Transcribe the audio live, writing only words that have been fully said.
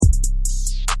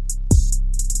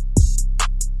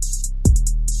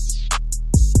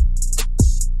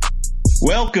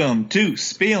Welcome to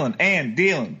Spielin' and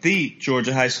Dealin', the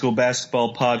Georgia High School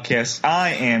basketball podcast. I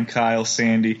am Kyle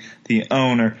Sandy, the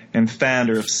owner and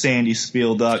founder of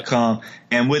SandySpiel.com.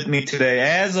 And with me today,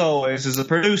 as always, is the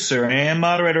producer and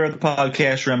moderator of the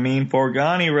podcast, Ramin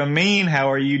Forghani. Ramin,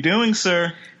 how are you doing,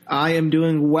 sir? I am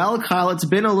doing well, Kyle. It's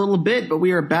been a little bit, but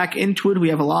we are back into it. We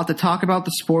have a lot to talk about.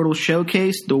 The Sportal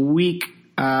Showcase, the week,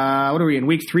 what are we in,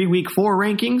 week 3, week 4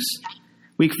 rankings?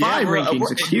 Week 5 rankings,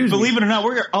 excuse me. Believe it or not,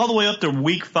 we're all the way up to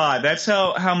week 5. That's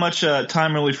how much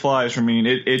time really flies for me.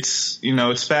 It's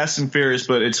fast and furious,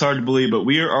 but it's hard to believe. But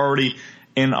we are already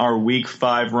in our week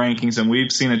 5 rankings, and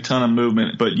we've seen a ton of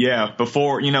movement. But yeah,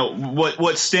 before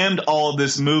what stemmed all of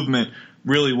this movement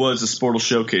really was the Sportal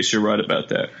Showcase. You're right about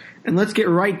that. And let's get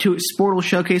right to it. Sportal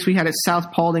Showcase we had at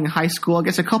South Paulding High School, I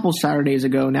guess a couple Saturdays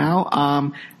ago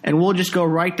now. And we'll just go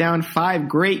right down 5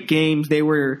 great games.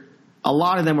 A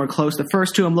lot of them were close. The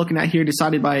first 2 I'm looking at here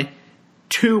decided by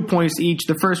 2 points each.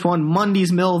 The first one,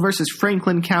 Mundy's Mill versus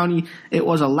Franklin County. It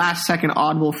was a last-second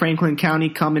audible. Franklin County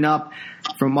coming up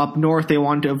from up north. They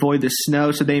wanted to avoid the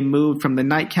snow, so they moved from the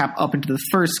nightcap up into the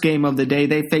first game of the day.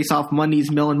 They face off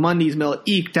Mundy's Mill, and Mundy's Mill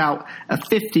eked out a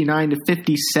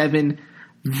 59-57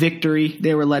 victory.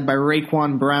 They were led by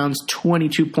Raekwon Brown's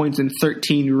 22 points and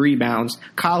 13 rebounds.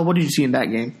 Kyle, what did you see in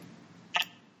that game?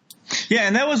 Yeah,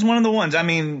 and that was one of the ones. I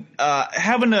mean,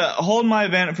 having to hold my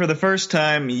event for the first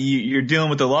time, you're dealing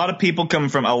with a lot of people coming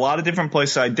from a lot of different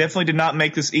places. I definitely did not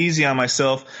make this easy on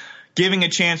myself, giving a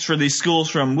chance for these schools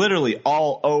from literally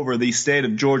all over the state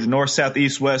of Georgia, north, south,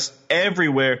 east, west,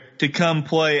 everywhere to come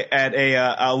play at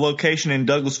a location in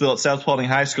Douglasville at South Paulding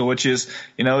High School, which is,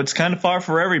 it's kind of far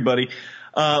for everybody.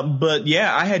 But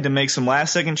yeah, I had to make some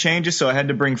last second changes. So I had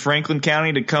to bring Franklin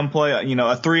County to come play, a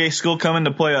 3A school coming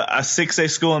to play a 6A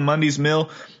school in Mundy's Mill,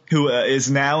 who is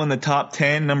now in the top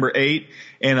 10, number 8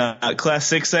 in Class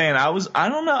 6A. And I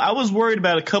was worried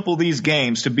about a couple of these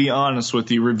games, to be honest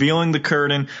with you, revealing the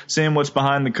curtain, seeing what's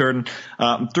behind the curtain.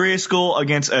 3A school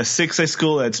against a 6A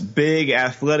school that's big,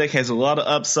 athletic, has a lot of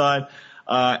upside.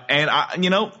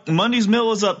 Mundy's Mill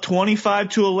was up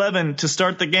 25-11 to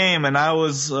start the game, and I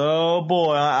was, oh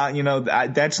boy,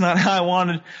 that's not how I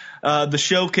wanted the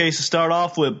showcase to start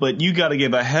off with. But you got to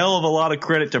give a hell of a lot of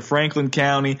credit to Franklin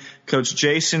County, Coach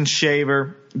Jason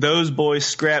Shaver. Those boys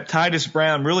scrapped. Titus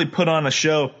Brown really put on a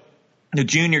show. The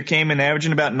junior came in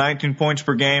averaging about 19 points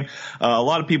per game. A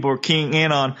lot of people were keying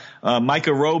in on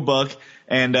Micah Roebuck,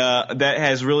 and that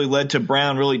has really led to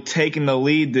Brown really taking the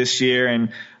lead this year.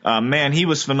 And man, he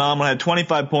was phenomenal. Had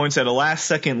 25 points, had a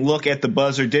last-second look at the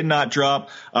buzzer, did not drop.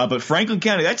 But Franklin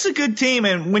County, that's a good team.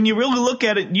 And when you really look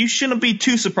at it, you shouldn't be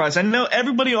too surprised. I know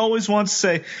everybody always wants to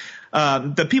say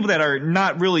the people that are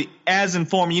not really as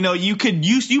informed,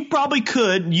 you probably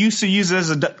could used to use it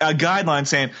as a guideline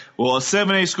saying, well, a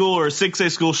 7A school or a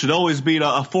 6A school should always beat a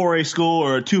 4A school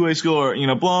or a 2A school or,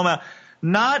 blow them out.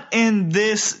 Not in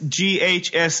this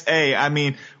GHSA. I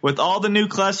mean, with all the new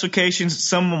classifications,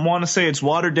 some want to say it's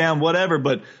watered down, whatever,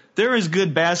 but there is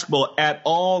good basketball at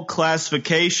all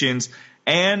classifications.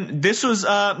 And this was,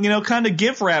 kind of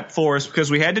gift wrap for us because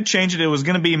we had to change it. It was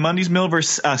going to be Mundy's Mill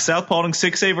versus South Paulding,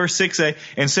 6A versus 6A.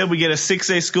 Instead, we get a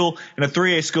 6A school and a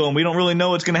 3A school, and we don't really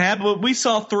know what's going to happen. But we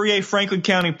saw 3A Franklin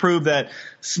County prove that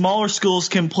smaller schools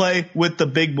can play with the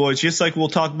big boys, just like we'll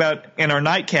talk about in our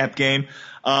nightcap game.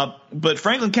 But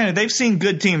Franklin County, they've seen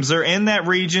good teams. They're in that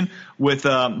region with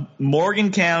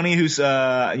Morgan County, who's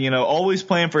always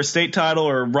playing for a state title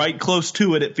or right close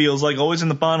to it. It feels like always in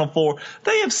the Final Four.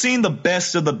 They have seen the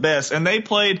best of the best, and they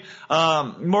played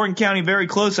Morgan County very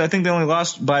close. I think they only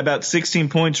lost by about 16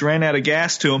 points, ran out of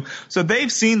gas to them. So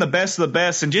they've seen the best of the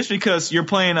best. And just because you're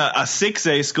playing a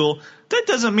 6A school, that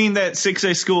doesn't mean that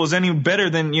 6A school is any better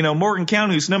than, Morgan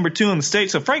County, who's number 2 in the state.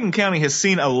 So Franklin County has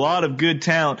seen a lot of good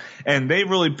talent, and they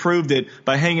really proved it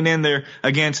by hanging in there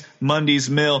against Mundy's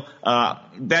Mill.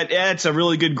 That's a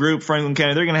really good group, Franklin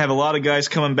County. They're going to have a lot of guys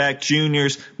coming back,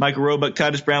 juniors, Michael Roebuck,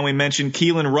 Titus Brown, we mentioned,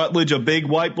 Keelan Rutledge, a big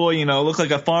white boy, looked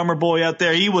like a farmer boy out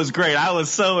there. He was great. I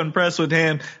was so impressed with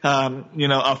him,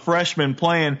 a freshman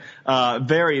playing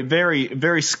very, very,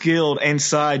 very skilled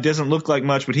inside. Doesn't look like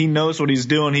much, but he knows what he's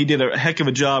doing. He did a heck of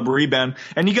a job rebound.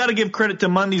 And you got to give credit to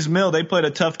Mundy's Mill. They played a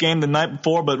tough game the night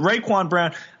before, but Raekwon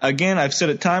Brown, again, I've said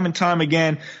it time and time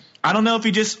again, I don't know if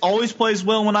he just always plays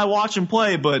well when I watch him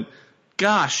play, but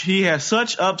gosh, he has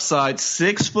such upside.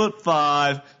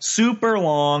 6'5", super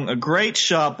long, a great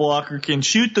shot blocker, can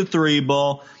shoot the 3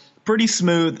 ball. pretty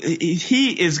smooth.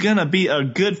 He is going to be a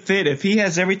good fit if he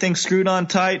has everything screwed on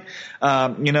tight,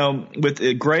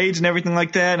 with grades and everything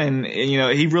like that. And,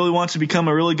 he really wants to become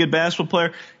a really good basketball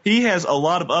player. He has a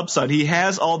lot of upside. He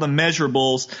has all the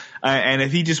measurables. And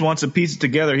if he just wants to piece it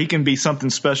together, he can be something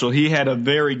special. He had a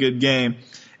very good game.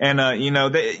 And,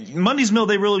 Mundy's Mill,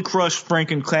 they really crushed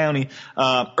Franklin County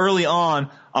early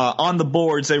on the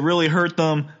boards. They really hurt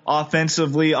them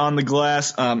offensively on the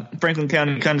glass. Franklin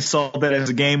County kind of saw that as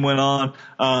the game went on.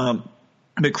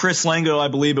 But Chris Lango, I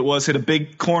believe it was, hit a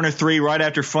big corner three right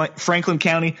after Franklin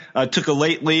County took a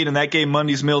late lead, and that gave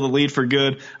Mundy's Mill the lead for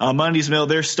good. Mundy's Mill,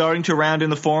 they're starting to round in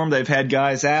the form. They've had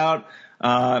guys out.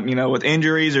 With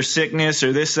injuries or sickness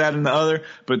or this, that, and the other,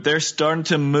 but they're starting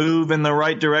to move in the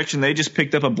right direction. They just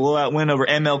picked up a blowout win over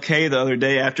MLK the other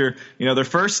day after, their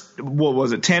first,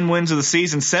 10 wins of the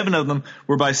season. 7 of them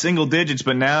were by single digits,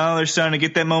 but now they're starting to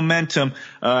get that momentum,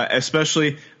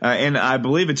 especially in, I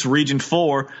believe it's Region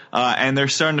 4, and they're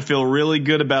starting to feel really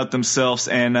good about themselves,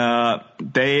 and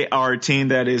they are a team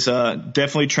that is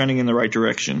definitely trending in the right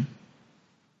direction.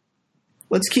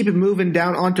 Let's keep it moving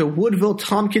down onto Woodville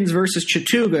Tompkins versus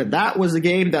Chattooga. That was a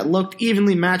game that looked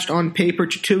evenly matched on paper.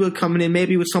 Chattooga coming in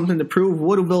maybe with something to prove.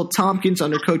 Woodville Tompkins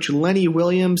under coach Lenny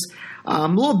Williams. A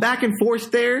little back and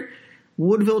forth there.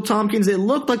 Woodville Tompkins, it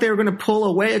looked like they were going to pull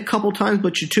away a couple times,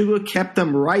 but Chattooga kept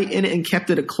them right in it and kept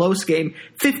it a close game,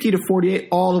 50-48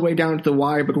 all the way down to the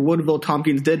wire. But Woodville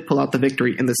Tompkins did pull out the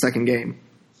victory in the second game.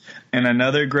 And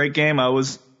another great game. I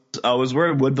was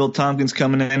worried. Woodville Tompkins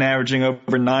coming in, averaging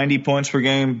over 90 points per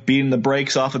game, beating the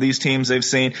brakes off of these teams they've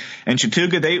seen. And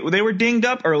Chattooga, they were dinged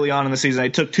up early on in the season. They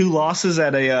took 2 losses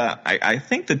at I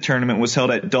think the tournament was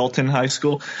held at Dalton High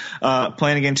School,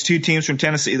 playing against 2 teams from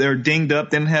Tennessee. They were dinged up,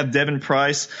 didn't have Devin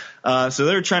Price, so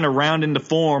they were trying to round into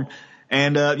form.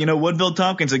 And, Woodville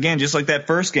Tompkins, again, just like that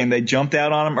first game, they jumped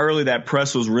out on them early. That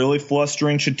press was really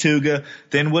flustering Chattooga.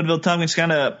 Then Woodville Tompkins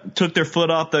kind of took their foot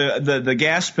off the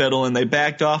gas pedal, and they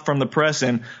backed off from the press,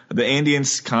 and the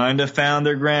Indians kind of found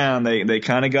their ground. They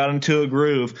kind of got into a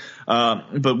groove.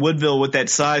 But Woodville, with that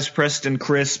size, Preston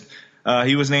Crisp,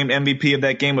 he was named MVP of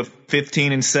that game with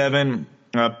 15 and 7.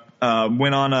 Went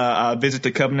on a visit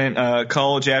to Covenant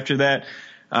College after that.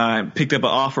 Picked up an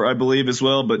offer, I believe, as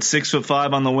well, but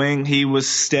 6'5" on the wing. He was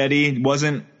steady,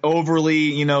 wasn't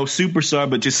overly, superstar,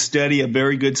 but just steady, a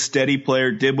very good steady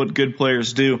player, did what good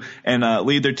players do, and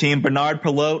lead their team. Bernard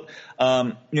Pelote,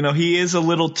 he is a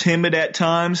little timid at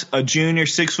times, a junior,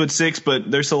 6'6",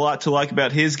 but there's a lot to like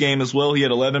about his game as well. He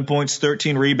had 11 points,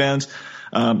 13 rebounds.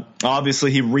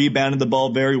 Obviously, he rebounded the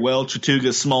ball very well.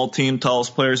 Chattooga's small team,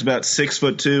 tallest player is about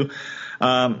 6'2".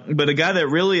 But a guy that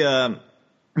really,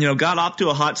 got off to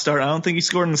a hot start. I don't think he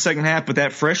scored in the second half, but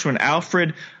that freshman,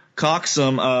 Alfred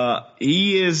Coxum,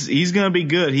 he's going to be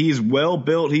good. He's well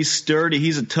built. He's sturdy.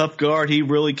 He's a tough guard. He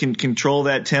really can control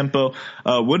that tempo.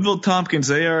 Woodville Tompkins,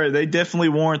 they definitely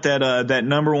warrant that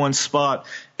number 1 spot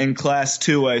in Class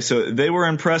 2A. So they were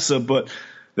impressive, but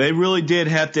they really did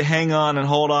have to hang on and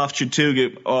hold off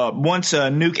Chattooga. Once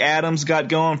Nuke Adams got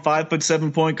going,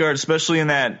 5'7" point guard, especially in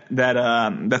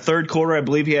the third quarter, I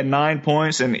believe he had 9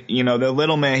 points. And the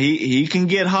little man, he can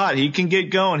get hot, he can get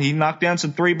going. He knocked down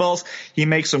some 3 balls. He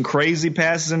makes some crazy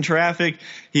passes in traffic.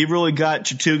 He really got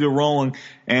Chattooga rolling.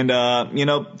 And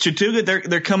Chattooga,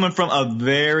 they're coming from a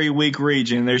very weak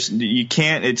region.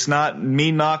 It's not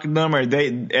me knocking them,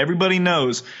 everybody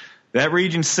knows that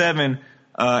Region 7.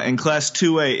 In Class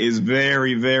 2A is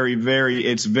very, very,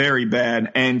 it's very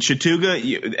bad. And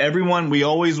Chattooga, we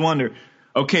always wonder,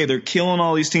 okay, they're killing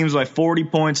all these teams by 40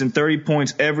 points and 30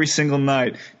 points every single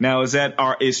night. Now, is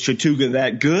Chattooga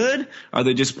that good? Are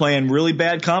they just playing really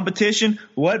bad competition?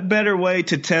 What better way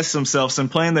to test themselves than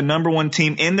playing the number 1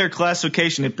 team in their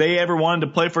classification? If they ever wanted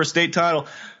to play for a state title,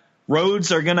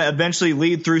 roads are going to eventually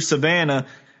lead through Savannah.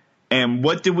 And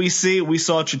what did we see? We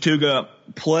saw Chattooga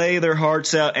play their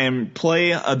hearts out and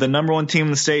play the number 1 team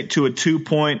in the state to a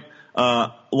 2-point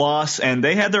loss. And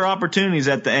they had their opportunities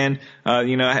at the end.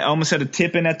 Almost had a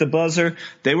tip in at the buzzer.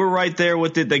 They were right there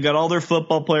with it. They got all their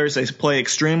football players. They play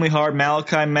extremely hard.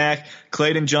 Malachi Mack,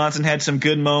 Clayton Johnson had some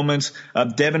good moments.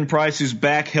 Devin Price, who's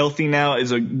back healthy now,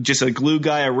 is just a glue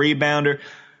guy, a rebounder.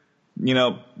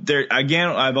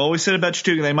 I've always said about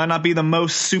Chattooga, they might not be the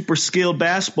most super skilled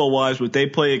basketball-wise, but they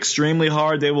play extremely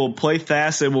hard. They will play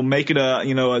fast. They will make it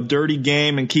a dirty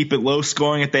game and keep it low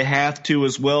scoring if they have to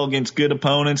as well against good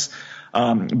opponents.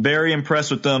 Very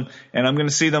impressed with them, and I'm going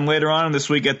to see them later on this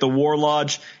week at the War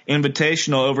Lodge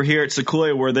Invitational over here at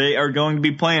Sequoia, where they are going to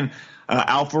be playing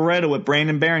Alpharetta with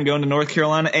Brandon Barron going to North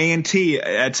Carolina A&T.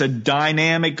 That's a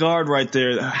dynamic guard right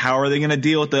there. How are they going to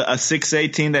deal with a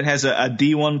 6A team that has a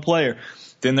D1 player?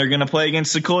 Then they're going to play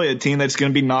against Sequoia, a team that's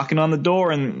going to be knocking on the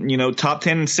door, and top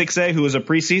 10 in 6A, who is a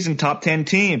preseason top 10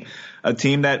 team, a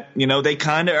team that they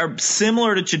kind of are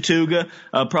similar to Chattooga,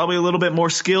 probably a little bit more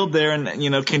skilled there,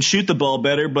 and can shoot the ball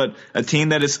better, but a team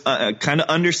that is kind of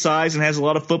undersized and has a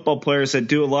lot of football players that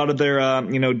do a lot of their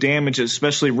damage,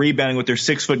 especially rebounding with their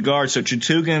 6-foot guards. So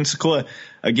Chattooga and Sequoia,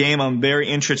 a game I'm very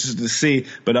interested to see,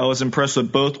 but I was impressed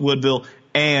with both Woodville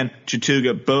and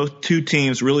Chattooga, both two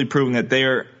teams really proving that they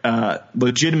are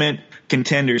legitimate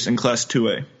contenders in Class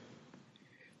 2A.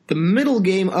 The middle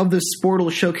game of the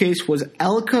Sportal Showcase was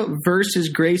Elka versus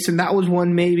Grayson. That was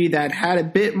one maybe that had a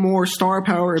bit more star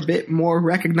power, a bit more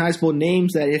recognizable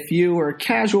names, that if you were a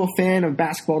casual fan of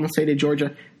basketball in the state of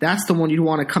Georgia, that's the one you'd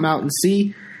want to come out and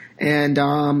see. And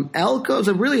Elka was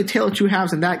really a tale of two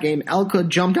halves in that game. Elka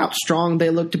jumped out strong. They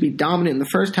looked to be dominant in the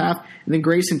first half, and then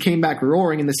Grayson came back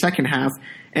roaring in the second half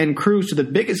and cruised to the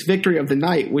biggest victory of the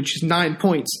night, which is 9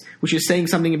 points, which is saying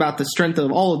something about the strength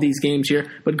of all of these games here.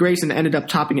 But Grayson ended up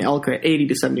topping Elka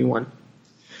 80-71.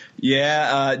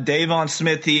 Yeah, Davon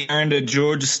Smith, he earned a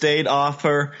Georgia State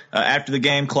offer after the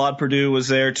game. Claude Purdue was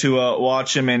there to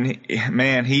watch him, and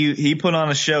he put on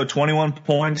a show. 21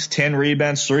 points, 10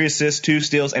 rebounds, 3 assists, 2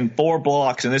 steals, and 4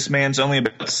 blocks. And this man's only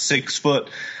about 6 foot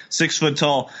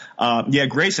tall.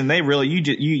 Grayson, they really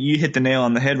you hit the nail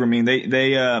on the head, Ramin.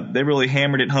 They really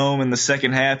hammered it home in the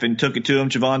second half and took it to him.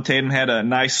 Javon Tatum had a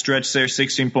nice stretch there,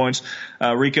 16 points.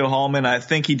 Rico Hallman, I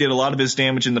think he did a lot of his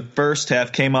damage in the first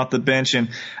half, came off the bench and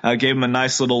gave him a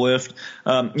nice little lift.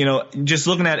 Just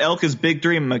looking at Elka's big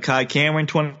three, Makai Cameron,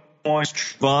 20 points,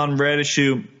 Trevon Reddish,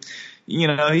 who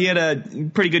he had a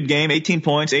pretty good game, 18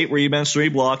 points, 8 rebounds, 3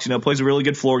 blocks, plays a really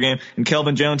good floor game. And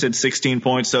Kelvin Jones had 16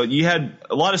 points. So you had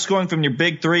a lot of scoring from your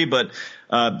big three, but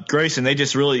Grayson, they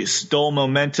just really stole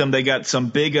momentum. They got some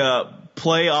big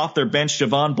play off their bench.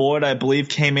 Javon Boyd, I believe,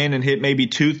 came in and hit maybe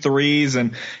 2 threes.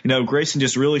 And, Grayson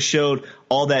just really showed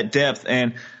all that depth.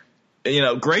 And,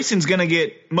 Grayson's going to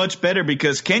get much better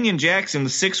because Kenyon Jackson, the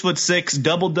 6'6"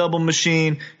 double-double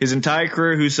machine, his entire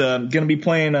career, who's going to be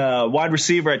playing wide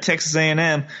receiver at Texas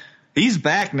A&M, he's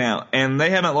back now, and they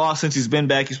haven't lost since he's been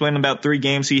back. He's playing about 3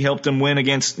 games. He helped them win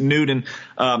against Newton.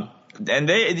 And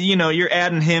they, you're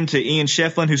adding him to Ian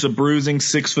Shefflin, who's a bruising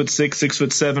 6'6",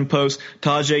 6'7" post.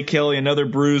 Tajay Kelly, another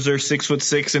bruiser,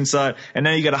 6'6" inside. And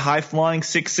then you got a high-flying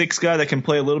 6'6" guy that can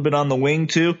play a little bit on the wing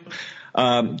too.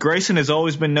 Grayson has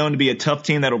always been known to be a tough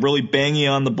team that'll really bang you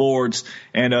on the boards,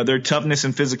 and their toughness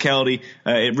and physicality,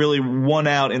 it really won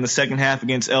out in the second half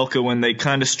against Elka when they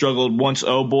kind of struggled once,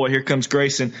 oh boy, here comes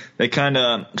Grayson. They kind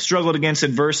of struggled against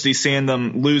adversity, seeing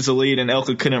them lose the lead, and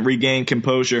Elka couldn't regain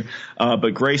composure.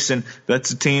 But Grayson,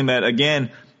 that's a team that,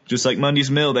 again, just like Mundy's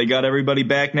Mill, they got everybody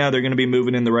back now. They're going to be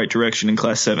moving in the right direction in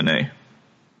Class 7A.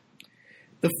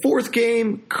 The fourth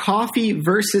game, Coffee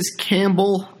versus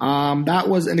Campbell. That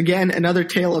was, and again, another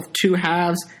tale of two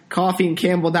halves. Coffee and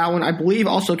Campbell, that one, I believe,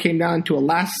 also came down to a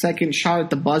last-second shot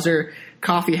at the buzzer.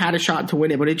 Coffee had a shot to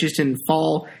win it, but it just didn't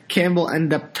fall. Campbell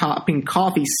ended up topping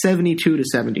Coffee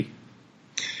 72-70.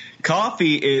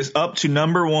 Coffee is up to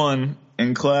number 1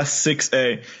 in Class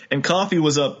 6A, and Coffee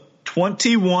was up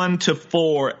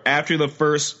 21-4 after the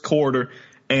first quarter,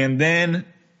 and then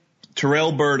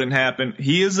Terrell Burden happened.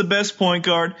 He is the best point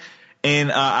guard, and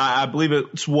I believe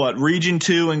it's Region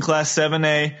 2 in Class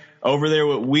 7A over there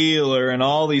with Wheeler and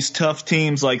all these tough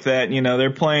teams like that.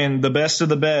 They're playing the best of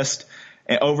the best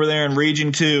over there in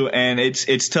Region 2, and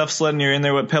it's tough sledding. You're in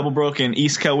there with Pebblebrook and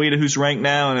East Coweta, who's ranked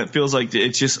now, and it feels like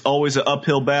it's just always an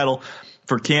uphill battle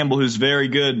for Campbell, who's very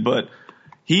good, but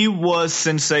he was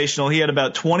sensational. He had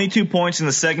about 22 points in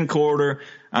the second quarter.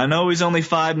 I know he's only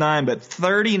 5'9", but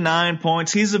 39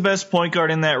 points. He's the best point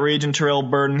guard in that region, Terrell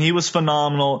Burden. He was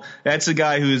phenomenal. That's a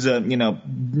guy who's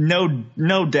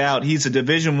no doubt he's a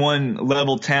Division I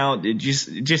level talent.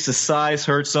 Just the size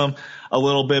hurts him a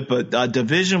little bit, but a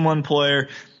Division I player.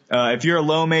 If you're a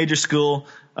low major school,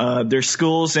 there's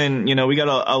schools in, we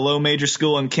got a low major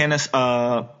school in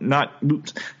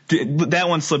that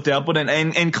one slipped out, but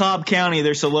in Cobb County,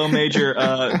 there's a low major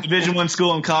Division I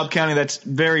school in Cobb County that's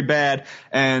very bad,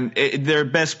 and their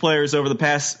best players over the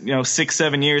past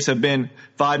 6-7 years have been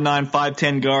 5'9",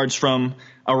 5'10" guards from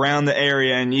around the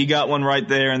area, and you got one right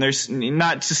there. And there's,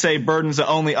 not to say Burden's the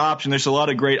only option, there's a lot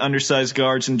of great undersized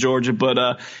guards in Georgia,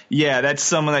 but that's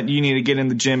someone that you need to get in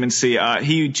the gym and see.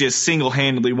 He just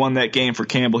single-handedly won that game for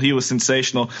Campbell. He was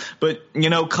sensational. But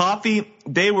Coffee,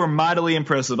 they were mightily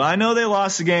impressive. I know they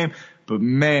lost the game, but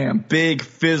man, big,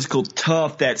 physical,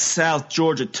 tough, that South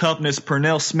Georgia toughness.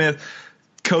 Pernell Smith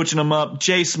coaching them up.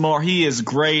 Jay Smart, he is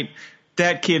great.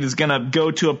 that kid is going to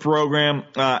go to a program.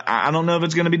 I don't know if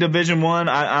it's going to be Division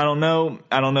I. I don't know.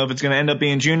 I don't know if it's going to end up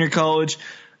being junior college.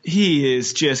 He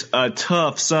is just a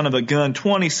tough son of a gun.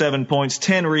 27 points,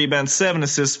 10 rebounds, 7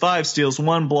 assists, 5 steals,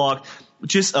 1 block.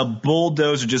 Just a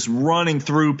bulldozer, just running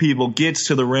through people, gets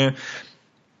to the rim.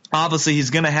 Obviously,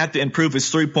 he's going to have to improve his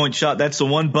three-point shot. That's the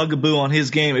one bugaboo on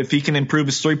his game. If he can improve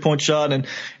his three-point shot, and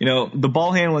the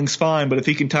ball handling's fine, but if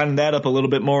he can tighten that up a little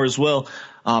bit more as well,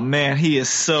 man, he is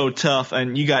so tough.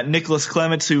 And you got Nicholas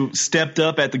Clements, who stepped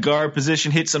up at the guard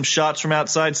position, hit some shots from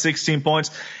outside, 16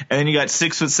 points, and then you got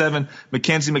 6'7"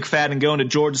 Mackenzie McFadden going to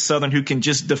Georgia Southern, who can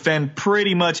just defend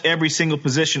pretty much every single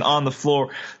position on the floor.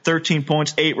 13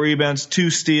 points, 8 rebounds, 2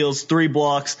 steals, 3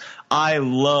 blocks. I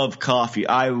love Coffey.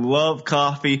 I love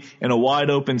Coffey in a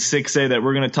wide-open 6A that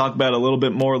we're going to talk about a little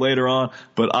bit more later on,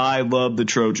 but I love the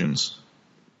Trojans.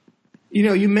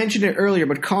 You mentioned it earlier,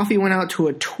 but Coffey went out to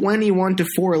a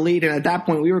 21-4 lead, and at that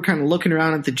point we were kind of looking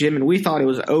around at the gym and we thought it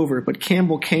was over, but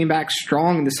Campbell came back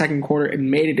strong in the second quarter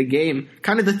and made it a game.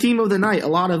 Kind of the theme of the night, a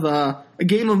lot of a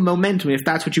game of momentum, if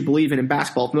that's what you believe in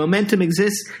basketball. If momentum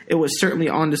exists, it was certainly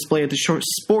on display at the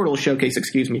Sportal Showcase,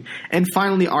 And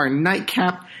finally, our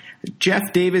nightcap,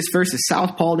 Jeff Davis versus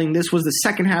South Paulding. This was the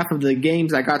second half of the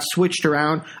games that got switched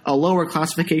around. A lower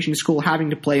classification school having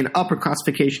to play an upper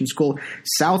classification school.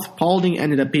 South Paulding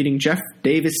ended up beating Jeff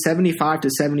Davis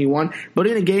 75-71, but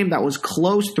in a game that was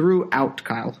close throughout,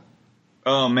 Kyle.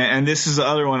 Oh, man, and this is the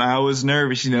other one. I was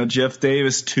nervous. Jeff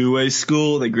Davis, 2A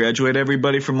school. They graduate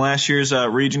everybody from last year's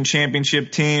region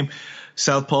championship team.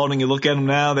 South Paulding, you look at them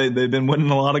now, they've been winning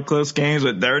a lot of close games,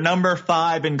 but they're number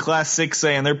 5 in Class 6A,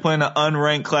 and they're playing an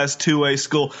unranked Class 2A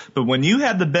school. But when you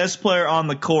have the best player on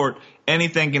the court,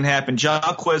 anything can happen.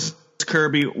 Jaquez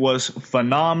Kirby was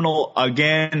phenomenal.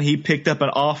 Again, he picked up an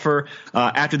offer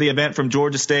after the event from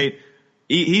Georgia State.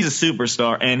 He's a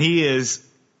superstar, and he is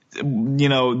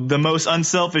the most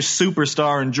unselfish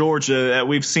superstar in Georgia that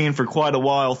we've seen for quite a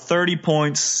while. 30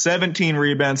 points, 17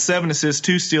 rebounds, 7 assists,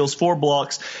 2 steals, 4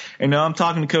 blocks. And I'm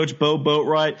talking to Coach Bo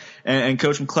Boatwright and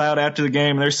Coach McLeod after the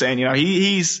game, and they're saying,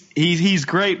 he's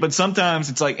great, but sometimes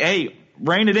it's like, hey,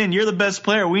 rein it in. You're the best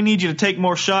player. We need you to take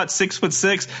more shots,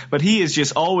 6'6", but he is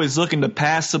just always looking to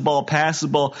pass the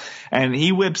ball, and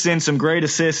he whips in some great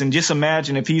assists. And just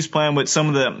imagine if he's playing with some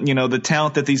of the, the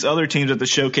talent that these other teams at the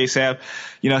showcase have.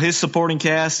 His supporting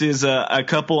cast is a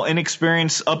couple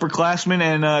inexperienced upperclassmen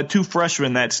and 2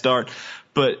 freshmen that start.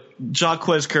 But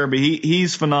Jaquez Kirby,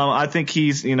 he's phenomenal. I think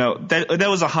he's, that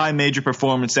was a high major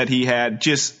performance that he had.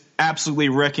 Just absolutely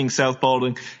wrecking South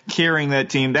Paulding, carrying that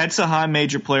team. That's a high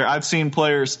major player. I've seen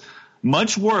players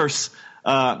much worse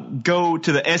go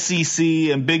to the SEC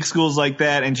and big schools like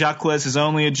that, and Jaquez is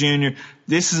only a junior.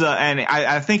 This is and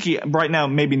I think he right now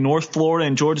maybe North Florida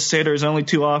and Georgia State are his only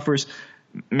 2 offers.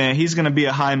 Man, he's going to be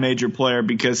a high major player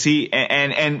because we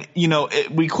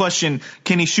question,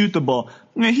 can he shoot the ball?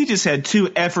 Man, he just had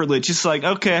 2 effortless, just like,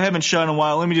 okay, I haven't shot in a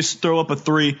while. Let me just throw up a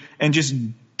 3 and just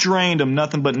drained him,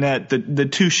 nothing but net. The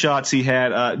 2 shots he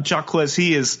had, Jaquez,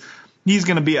 he's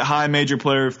going to be a high major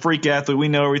player, freak athlete. We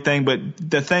know everything, but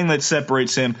the thing that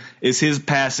separates him is his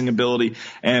passing ability.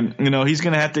 And he's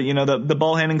going to have to, the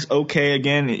ball handling's okay.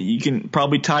 Again, you can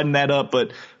probably tighten that up,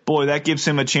 but boy, that gives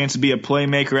him a chance to be a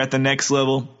playmaker at the next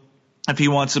level. If he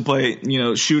wants to play,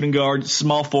 shooting guard,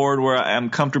 small forward, where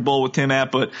I'm comfortable with him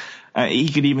at, but he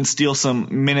could even steal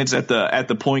some minutes at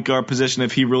the point guard position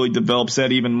if he really develops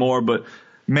that even more. But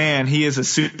man, he is a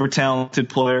super talented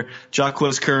player.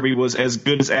 Jaquez Kirby was as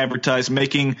good as advertised,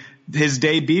 making his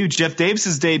debut, Jeff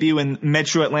Davis's debut in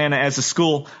Metro Atlanta as a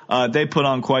school. They put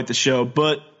on quite the show.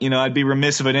 But, I'd be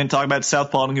remiss if I didn't talk about South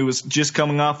Paulding, who was just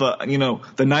coming off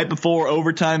the night before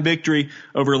overtime victory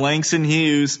over Langston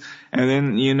Hughes. And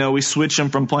then, we switched them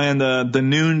from playing the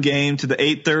noon game to the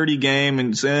 8:30 game.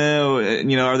 And,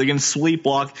 are they going to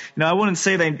sleepwalk? I wouldn't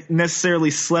say they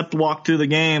necessarily sleptwalk through the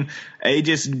game.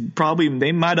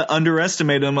 They might have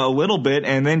underestimated them a little bit.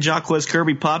 And then Jaquez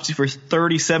Kirby pops you for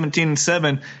 30, 17, and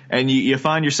 7. And you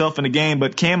find yourself in a game.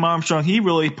 But Cam Armstrong, he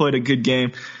really played a good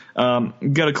game.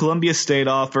 Got a Columbia State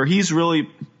offer. He's really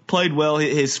played well.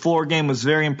 His floor game was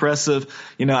very impressive.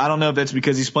 I don't know if that's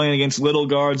because he's playing against little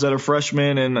guards that are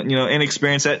freshmen and,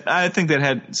 inexperienced. I think that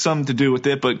had something to do with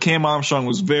it, but Cam Armstrong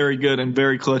was very good and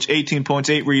very clutch. 18 points,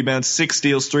 8 rebounds, 6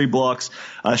 steals, 3 blocks.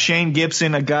 Shane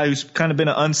Gibson, a guy who's kind of been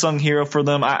an unsung hero for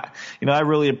them. I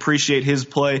really appreciate his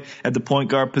play at the point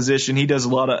guard position. He does a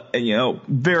lot of,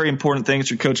 very important things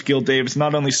for Coach Gil Davis,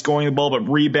 not only scoring the ball, but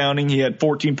rebounding. He had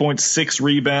 14 points, 6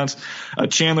 rebounds.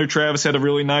 Chandler Travis had a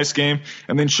really nice game.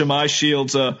 And then Shemai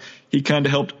Shields, he kind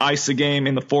of helped ice the game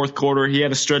in the fourth quarter. He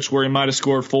had a stretch where he might have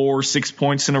scored 4 or 6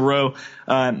 points in a row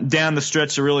down the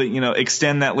stretch to really,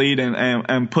 extend that lead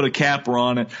and put a capper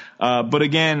on it. But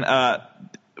again,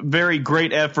 very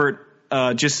great effort.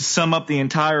 Just to sum up the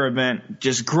entire event,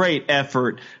 just great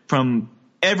effort from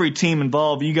every team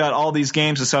involved. You got all these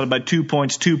games decided by 2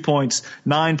 points, 2 points,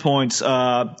 9 points,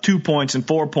 2 points, and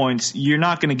 4 points. You're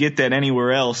not going to get that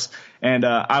anywhere else. And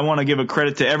I want to give a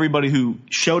credit to everybody who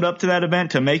showed up to that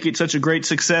event to make it such a great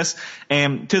success,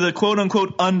 and to the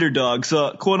quote-unquote underdogs,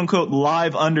 quote-unquote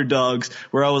live underdogs,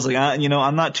 where I was like,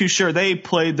 I'm not too sure. They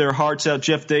played their hearts out.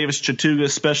 Jeff Davis, Chattooga,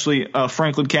 especially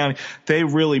Franklin County, they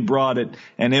really brought it,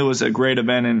 and it was a great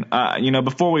event. And,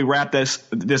 before we wrap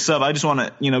this up, I just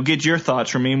want to, get your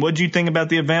thoughts, Ramin. What did you think about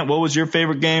the event? What was your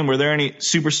favorite game? Were there any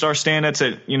superstar standouts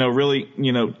that, really,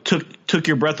 took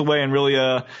your breath away and really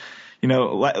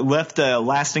left a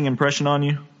lasting impression on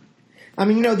you? I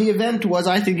mean, the event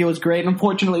I think it was great.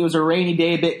 Unfortunately, it was a rainy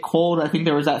day, a bit cold. I think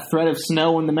there was that threat of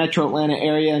snow in the metro Atlanta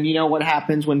area. And you know what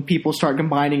happens when people start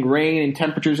combining rain and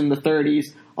temperatures in the 30s.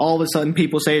 All of a sudden,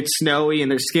 people say it's snowy and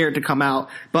they're scared to come out.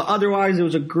 But otherwise, it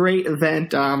was a great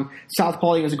event. South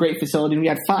Paulding is a great facility. And we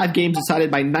had 5 games decided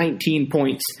by 19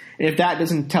 points. And if that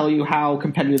doesn't tell you how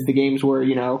competitive the games were,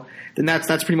 then that's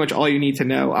pretty much all you need to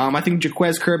know. I think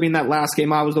Jaquez Kirby in that last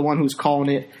game, I was the one who was calling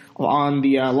it on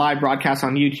the live broadcast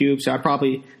on YouTube, so I'm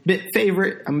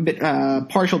a bit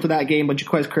partial to that game. But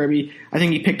Jaquez Kirby, I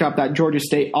think he picked up that Georgia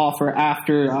State offer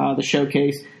after the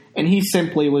showcase, and he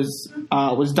simply was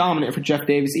dominant for Jeff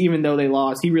Davis. Even though they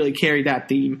lost, he really carried that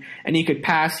team, and he could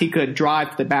pass, he could drive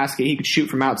to the basket, he could shoot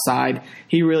from outside.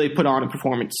 He really put on a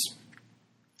performance.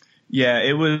 Yeah,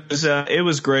 it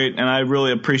was great, and I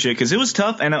really appreciate it because it was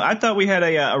tough, and I thought we had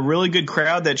a really good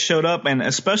crowd that showed up, and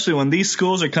especially when these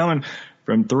schools are coming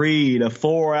from 3 to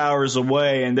 4 hours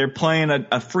away and they're playing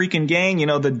a freaking game,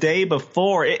 the day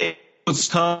before. It was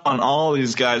tough on all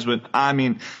these guys, but I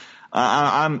mean,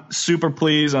 I'm super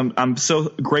pleased. I'm so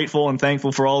grateful and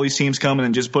thankful for all these teams coming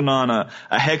and just putting on a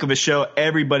heck of a show.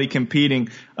 Everybody competing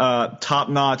top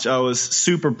notch. I was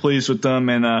super pleased with them,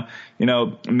 and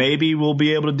maybe we'll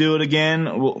be able to do it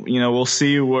again. We'll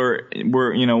see where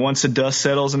once the dust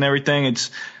settles and everything. It's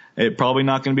probably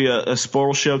not going to be a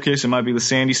Sportal showcase. It might be the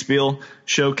Sandy Spiel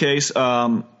showcase.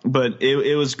 But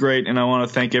it was great, and I want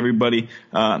to thank everybody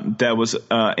that was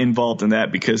involved in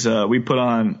that, because we put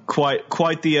on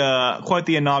quite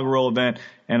the inaugural event,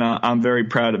 and I'm very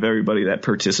proud of everybody that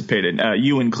participated,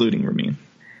 you including, Ramin.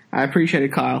 I appreciate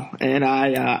it, Kyle, and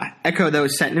I echo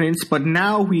those sentiments. But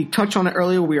now we touched on it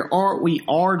earlier. We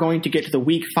are going to get to the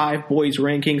Week 5 boys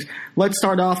rankings. Let's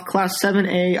start off Class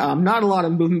 7A. Not a lot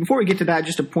of movement. Before we get to that,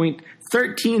 just a point: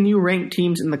 13 new ranked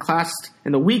teams in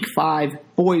the Week 5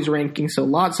 boys rankings. So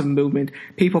lots of movement.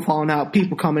 People falling out,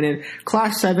 people coming in.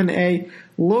 Class 7A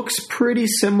looks pretty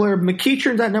similar.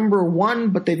 McEachern's at number 1,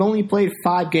 but they've only played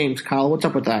 5 games. Kyle, what's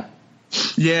up with that?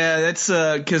 Yeah, that's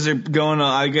because they're going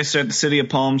I guess they're at the City of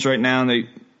Palms right now, and they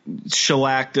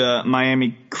shellacked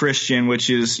Miami Christian, which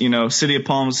is, City of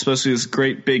Palms is supposed to be this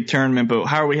great big tournament, but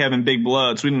how are we having big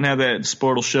bloods? We didn't have that at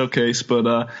Sportal Showcase,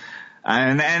 but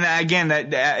and again, that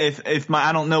if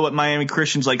I don't know what Miami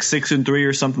Christian's like 6-3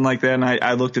 or something like that, and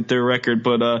I looked at their record,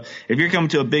 but if you're coming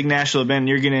to a big national event and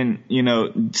you're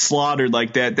getting slaughtered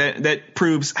like that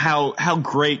proves how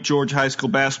great Georgia high school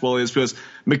basketball is, because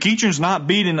McEachern's not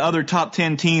beating other top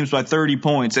 10 teams by 30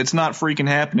 points. It's not freaking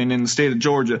happening in the state of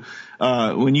Georgia.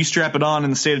 When you strap it on in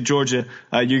the state of Georgia,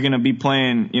 you're going to be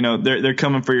playing. They're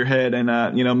coming for your head, and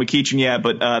McEachern,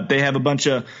 but they have a bunch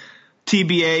of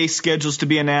TBA schedules to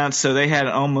be announced, so they had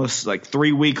almost like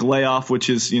 3-week layoff,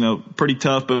 which is pretty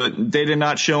tough. But they did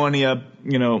not show any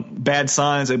bad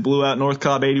signs. They blew out North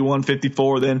Cobb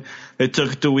 81-54. Then they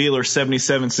took it to Wheeler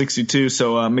 77-62.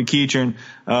 So McEachern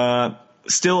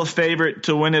still a favorite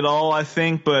to win it all, I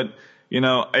think. But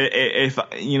if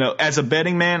as a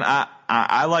betting man,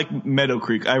 I like Meadow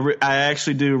Creek. I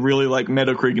actually do really like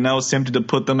Meadow Creek, and I was tempted to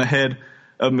put them ahead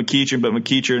of McEachern, but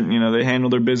McEachern, they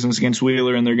handle their business against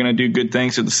Wheeler, and they're going to do good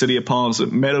things at the City of Palms.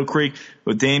 At Meadow Creek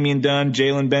with Damian Dunn,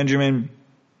 Jalen Benjamin,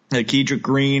 Kedrick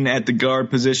Green at the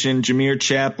guard position, Jameer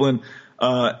Chaplin,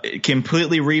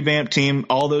 completely revamped team,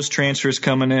 all those transfers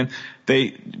coming in.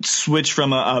 They switched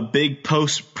from a big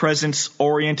post presence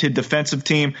oriented defensive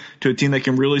team to a team that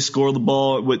can really score the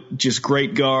ball with just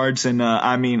great guards. And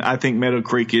I think Meadow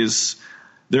Creek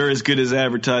they're as good as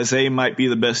advertised. They might be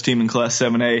the best team in Class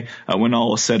 7A when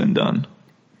all is said and done.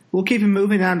 We'll keep it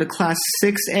moving on to Class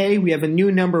 6A. We have a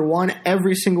new number 1.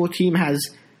 Every single team has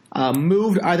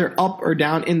moved either up or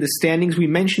down in the standings. We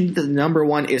mentioned that the number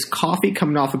 1 is Coffee,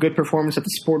 coming off a good performance at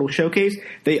the Sportal Showcase.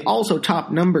 They also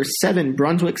topped number 7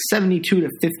 Brunswick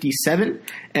 72-57,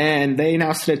 and they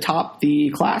now sit atop the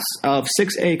class of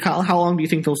 6A. Kyle, how long do you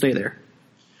think they'll stay there?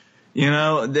 You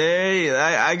know,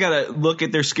 I got to look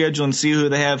at their schedule and see who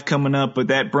they have coming up. But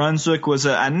that Brunswick was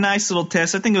a nice little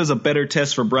test. I think it was a better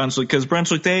test for Brunswick because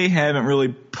Brunswick, they haven't really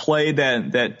played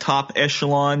that top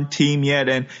echelon team yet.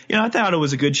 And, you know, I thought it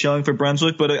was a good showing for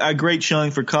Brunswick, but a great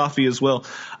showing for Coffee as well.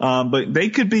 But they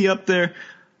could be up there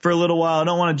for a little while. I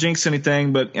don't want to jinx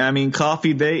anything, but, I mean,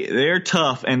 Coffee, they're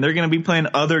tough, and they're going to be playing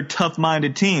other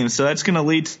tough-minded teams. So that's going to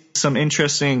lead to some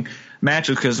interesting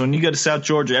matches because when you go to South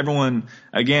Georgia, everyone,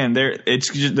 again, they're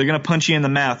going to punch you in the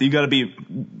mouth. You got to be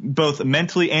both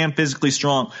mentally and physically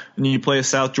strong when you play a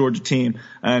South Georgia team.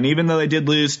 And even though they did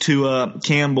lose to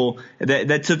Campbell,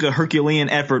 that took a Herculean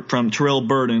effort from Terrell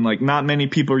Burden. Like, not many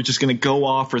people are just going to go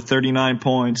off for 39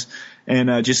 points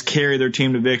and just carry their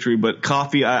team to victory. But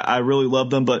Coffee, I really love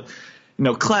them. But, you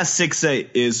know, Class 6A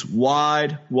is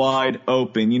wide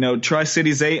open. You know,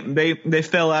 Tri-Cities, they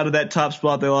fell out of that top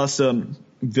spot. They lost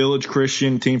Village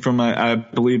Christian team from, I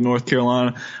believe, North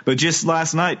Carolina. But just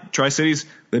last night, Tri-Cities,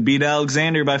 they beat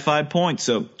Alexander by 5 points.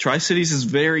 So Tri-Cities is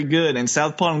very good. And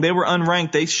South Paulding, they were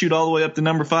unranked. They shoot all the way up to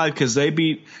number 5 because they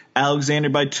beat Alexander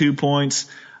by 2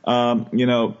 points. You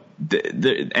know,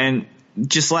 and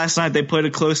just last night they played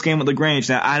a close game with LaGrange.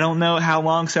 Now, I don't know how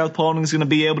long South Paulding is going to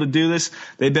be able to do this.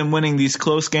 They've been winning these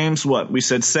close games. We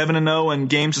said 7-0 and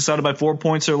games decided by 4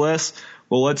 points or less.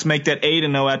 Well, let's make that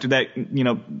 8-0 after that. You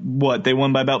know, they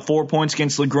won by about 4 points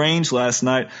against LaGrange last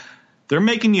night. They're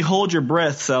making you hold your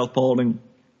breath, South Paulding.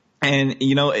 And,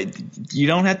 you know, you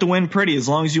don't have to win pretty as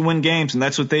long as you win games, and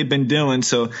that's what they've been doing.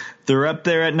 So they're up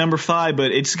there at number 5, but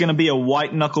it's going to be a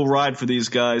white-knuckle ride for these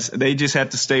guys. They just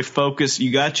have to stay focused.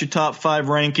 You got your top 5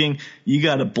 ranking. You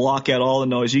got to block out all the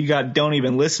noise. Don't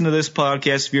even listen to this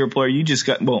podcast if you're a player.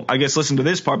 I guess listen to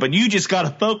this part, but you just got to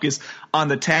focus on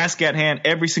the task at hand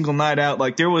every single night out.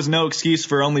 Like, there was no excuse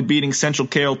for only beating Central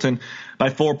Carrollton by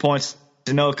 4 points.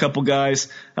 I know a couple guys,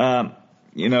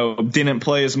 didn't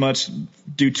play as much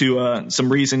due to some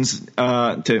reasons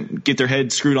to get their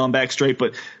head screwed on back straight.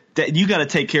 But you got to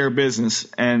take care of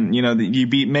business. And, you know, you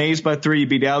beat Mays by 3, you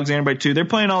beat Alexander by 2. They're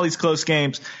playing all these close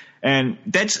games. And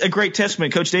that's a great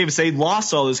testament. Coach Davis, they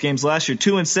lost all those games last year,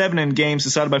 2-7 in games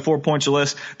decided by 4 points or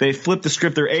less. They flipped the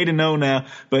script. They're 8-0 now.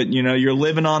 But, you know, you're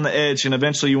living on the edge, and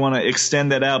eventually you want to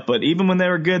extend that out. But even when they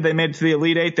were good, they made it to the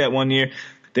Elite 8 that one year.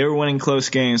 They were winning close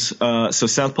games. So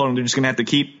South Paulding, they're just going to have to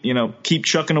keep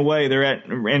chucking away. They're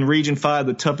in Region 5,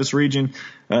 the toughest region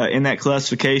in that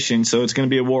classification. So it's going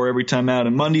to be a war every time out.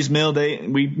 And Mundy's Mill,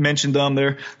 we mentioned them.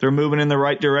 They're moving in the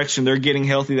right direction. They're getting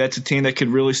healthy. That's a team that could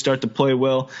really start to play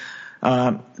well.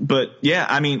 But yeah,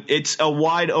 I mean, it's a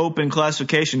wide open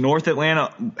classification. North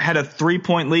Atlanta had a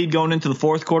 3-point lead going into the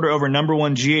fourth quarter over number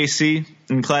 1 GAC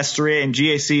in Class 3A, and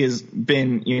GAC has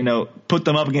been, put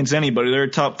them up against anybody. They're a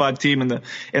top 5 team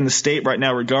in the state right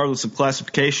now, regardless of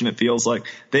classification. It feels like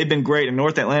they've been great, and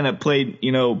North Atlanta played,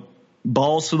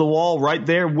 balls to the wall right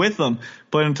there with them,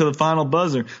 put them to the final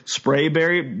buzzer.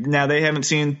 Sprayberry, now they haven't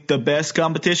seen the best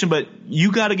competition, but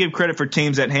you got to give credit for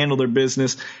teams that handle their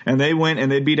business, and they went and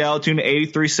they beat Allatoona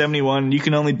 83-71. You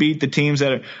can only beat the teams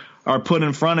that are put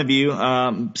in front of you.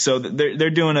 So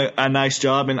they're doing a nice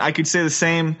job, and I could say the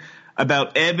same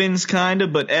about Evans, kind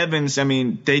of, but Evans, I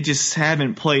mean, they just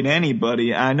haven't played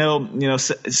anybody. I know,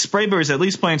 Sprayberry's at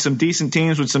least playing some decent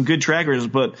teams with some good trackers,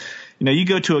 but, you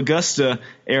go to Augusta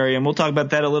area, and we'll talk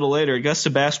about that a little later. Augusta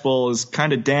basketball is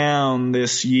kind of down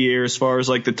this year as far as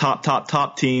like the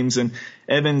top teams. And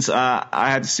Evans, I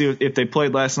had to see if they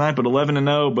played last night, but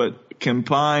 11-0, but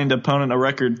combined opponent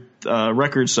records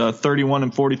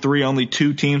 31-43. Only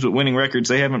 2 teams with winning records.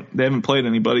 They haven't played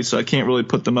anybody, so I can't really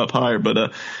put them up higher.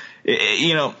 But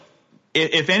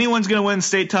if anyone's going to win the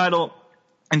state title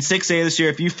in 6A this year,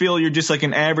 if you feel you're just like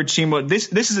an average team, but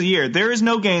this is a year. There is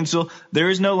no Gainesville. There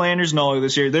is no Landers Nolly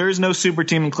this year. There is no super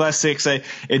team in Class 6A.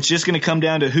 It's just going to come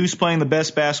down to who's playing the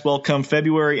best basketball come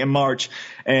February and March.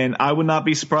 And I would not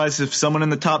be surprised if someone in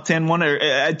the top 10 won, or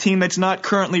a team that's not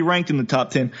currently ranked in the top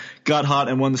 10 got hot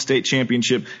and won the state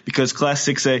championship, because Class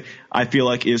 6A, I feel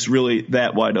like, is really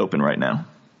that wide open right now.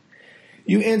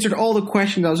 You answered all the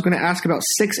questions I was going to ask about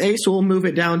 6A, so we'll move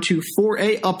it down to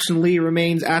 4A. Upson Lee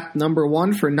remains at number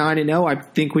 1 for 9-0. I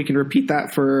think we can repeat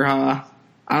that for, I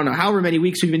don't know, however many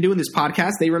weeks we've been doing this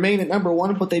podcast. They remain at number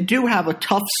 1, but they do have a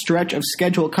tough stretch of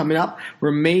schedule coming up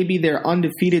where maybe their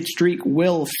undefeated streak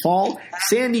will fall.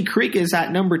 Sandy Creek is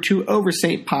at number 2 over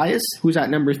St. Pius, who's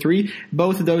at number 3.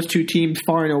 Both of those two teams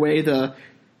far and away the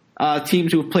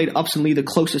teams who have played Upson Lee the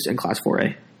closest in Class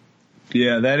 4A.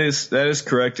 Yeah, that is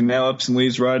correct. And now Upson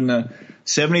Lee's riding a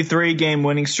 73-game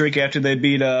winning streak after they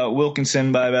beat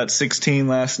Wilkinson by about 16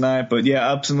 last night. But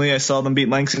yeah, Upson Lee, I saw them beat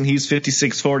Langston. He's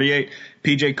 56-48.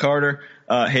 PJ Carter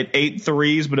hit 8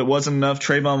 threes, but it wasn't enough.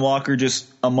 Trayvon Walker,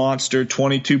 just a monster,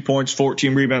 22 points,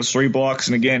 14 rebounds, 3 blocks.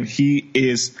 And again, he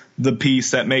is the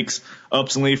piece that makes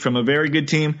Upson Lee from a very good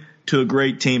team to a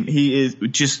great team. He is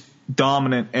just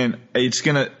dominant, and it's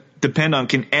going to depend on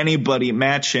can anybody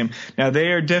match him. Now, they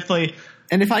are definitely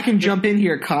 – and if I can jump in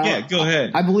here, Kyle. Yeah, go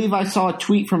ahead. I believe I saw a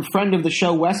tweet from friend of the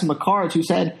show, Wes McCards, who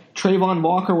said Trayvon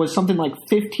Walker was something like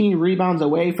 15 rebounds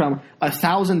away from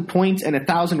 1,000 points and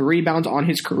 1,000 rebounds on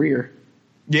his career.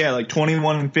 Yeah, like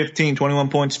 21 and 15, 21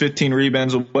 points, 15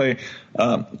 rebounds away,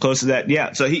 close to that.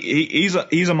 Yeah, so he's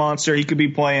a monster. He could be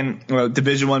playing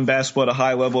Division I basketball at a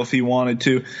high level if he wanted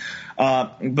to.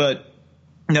 But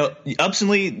no, Upson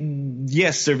Lee,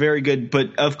 yes, they're very good.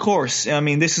 But, of course, I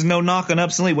mean, this is no knock on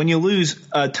Upson Lee. When you lose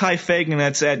Ty Fagan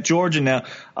that's at Georgia now,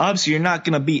 obviously you're not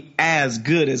going to be as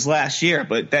good as last year.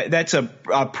 But that's a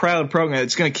proud program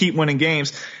that's going to keep winning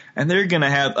games. And they're going to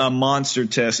have a monster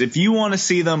test. If you want to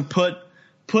see them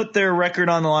put their record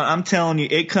on the line, I'm telling you,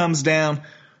 it comes down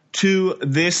to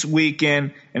this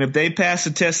weekend. And if they pass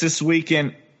the test this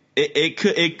weekend,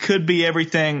 it could be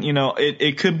everything,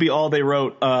 it could be all they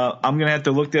wrote. I'm going to have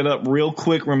to look that up real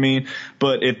quick, Ramin.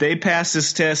 But if they pass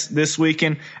this test this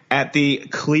weekend at the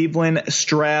Cleveland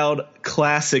Stroud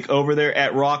Classic over there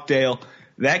at Rockdale,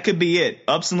 that could be it.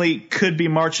 Upson Lee could be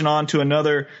marching on to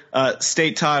another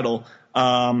state title.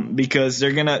 Because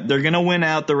they're gonna win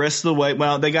out the rest of the way.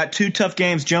 Well, they got 2 tough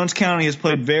games. Jones County has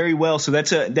played very well, so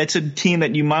that's a team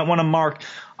that you might want to mark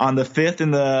on the 5th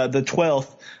and the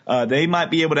 12th. They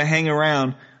might be able to hang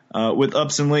around with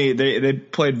Upson Lee. They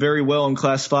played very well in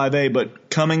Class 5A, but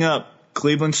coming up,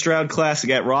 Cleveland Stroud Classic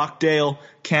at Rockdale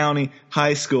County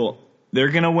High School. They're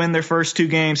going to win their first 2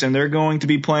 games, and they're going to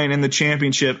be playing in the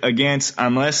championship against,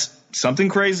 unless something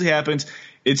crazy happens,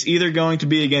 it's either going to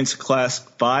be against Class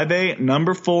 5A,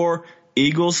 number 4,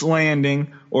 Eagles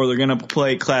Landing, or they're going to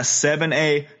play Class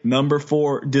 7A, number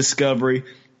 4, Discovery,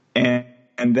 and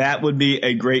that would be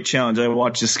a great challenge. I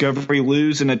watched Discovery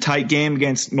lose in a tight game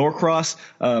against Norcross.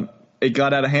 It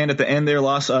got out of hand at the end there,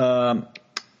 lost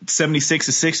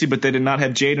 76-60, but they did not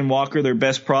have Jaden Walker, their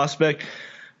best prospect.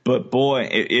 But, boy,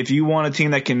 if you want a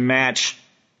team that can match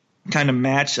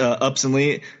Upson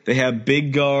Lee, they have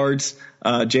big guards.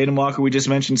 Jaden Walker, we just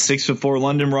mentioned, 6'4".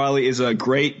 London Riley is a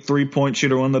great 3-point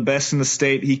shooter, one of the best in the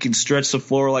state. He can stretch the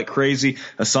floor like crazy.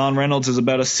 Hassan Reynolds is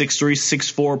about a 6'3",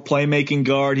 6'4" playmaking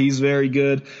guard. He's very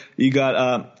good. You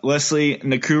got Leslie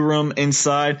Nakurum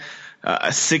inside,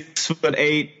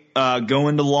 6'8".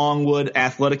 Going to Longwood,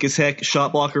 athletic as heck,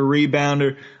 shot blocker,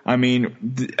 rebounder. I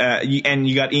mean, and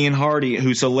you got Ian Hardy,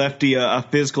 who's a lefty, a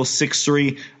physical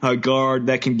 6'3" guard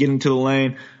that can get into the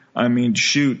lane. I mean,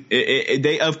 shoot.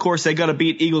 They got to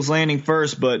beat Eagles Landing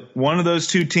first, but one of those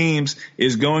 2 teams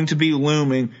is going to be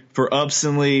looming for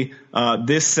Upson Lee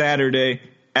this Saturday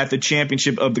at the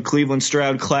championship of the Cleveland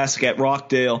Stroud Classic at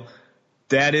Rockdale.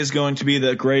 That is going to be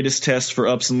the greatest test for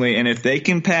Upson Lee, and if they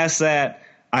can pass that,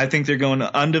 I think they're going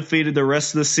undefeated the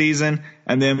rest of the season,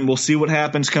 and then we'll see what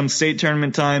happens come state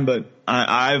tournament time. But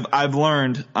I've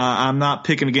learned I'm not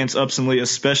picking against Upson Lee,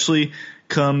 especially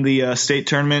come the state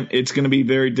tournament. It's going to be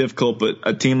very difficult. But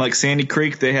a team like Sandy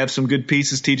Creek, they have some good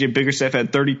pieces. TJ Biggerstaff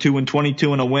had 32 and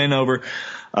 22 in a win over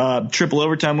triple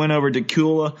overtime win over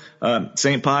Decula.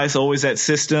 St. Pius, always that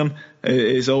system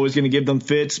is always going to give them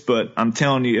fits. But I'm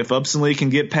telling you, if Upson Lee can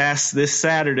get past this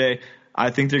Saturday, I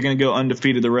think they're going to go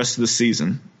undefeated the rest of the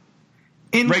season.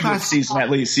 Regular season, at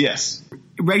least, yes.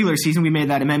 Regular season, we made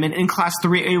that amendment. In Class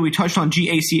 3A, we touched on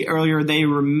GAC earlier. They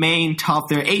remain tough.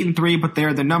 They're 8-3, but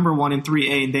they're the number 1 in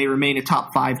 3A, and they remain a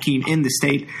top 5 team in the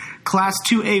state. Class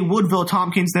 2A, Woodville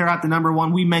Tompkins, they're at the number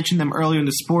 1. We mentioned them earlier in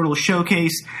the Sportal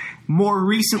Showcase. More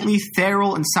recently,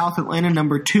 Therrell and South Atlanta,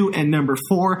 number 2 and number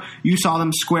 4. You saw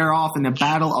them square off in the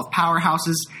battle of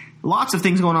powerhouses. Lots of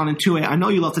things going on in 2A. I know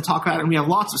you love to talk about it, and we have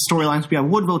lots of storylines. We have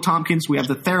Woodville Tompkins. We have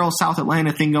the Therrell South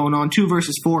Atlanta thing going on, 2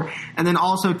 versus 4. And then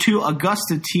also 2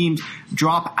 Augusta teams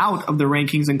drop out of the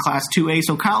rankings in Class 2A.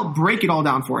 So, Kyle, break it all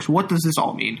down for us. What does this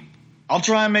all mean? I'll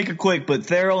try and make it quick, but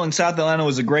Therrell and South Atlanta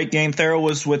was a great game. Therrell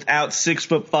was without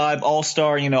 6'5"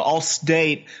 all-star,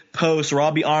 all-state post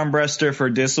Robbie Armbruster for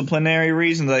disciplinary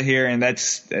reasons, I hear, and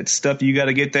that's stuff you got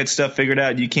to get that stuff figured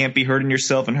out. You can't be hurting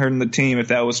yourself and hurting the team if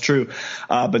that was true.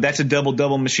 But that's a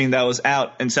double-double machine that was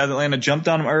out, and South Atlanta jumped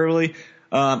on them early.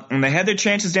 And they had their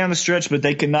chances down the stretch, but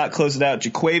they could not close it out.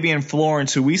 Jaquavian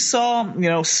Florence, who we saw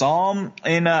him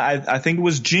in, I think it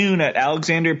was June at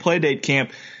Alexandria Playdate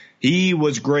Camp. he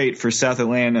was great for South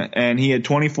Atlanta, and he had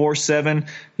 24-7,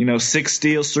 6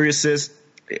 steals, 3 assists.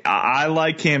 I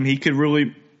like him. He could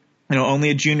really, only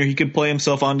a junior, he could play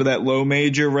himself onto that low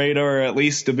major radar, or at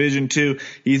least Division II.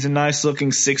 He's a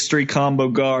nice-looking 6'3" combo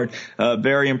guard,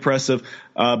 very impressive.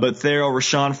 But Therrell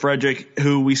Rashawn Frederick,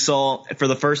 who we saw for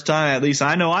the first time, at least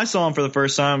I know I saw him for the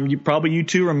first time, probably you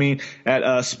too, Ramin, at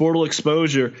Sportal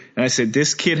Exposure. And I said,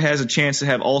 this kid has a chance to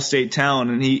have all-state talent,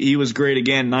 and he was great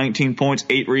again, 19 points,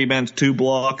 8 rebounds, 2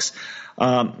 blocks.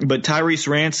 But Tyrese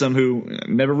Ransom, who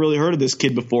never really heard of this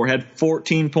kid before, had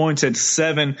 14 points, had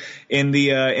 7 in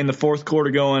the fourth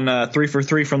quarter, going 3 for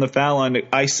 3 from the foul line to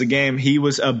ice the game. He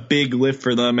was a big lift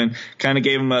for them and kind of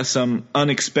gave them some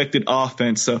unexpected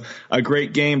offense. So a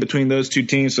great game between those two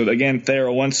teams. So again,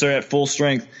 Therrell, once they're at full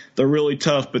strength, they're really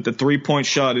tough, but the 3-point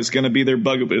shot is going to be their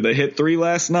bugaboo. They hit 3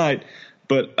 last night.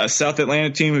 But a South Atlanta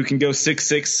team who can go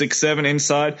 6'6", 6'7"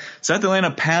 inside. South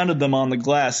Atlanta pounded them on the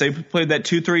glass. They played that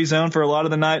 2-3 zone for a lot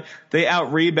of the night. They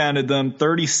out-rebounded them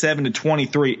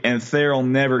 37-23, and Therrell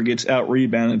never gets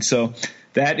out-rebounded. So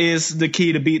that is the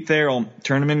key to beat Therrell.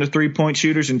 Turn them into 3-point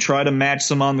shooters and try to match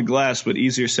them on the glass, but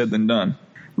easier said than done.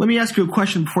 Let me ask you a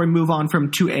question before we move on from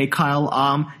 2A,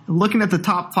 Kyle. Looking at the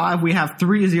top 5, we have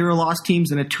 3 0-loss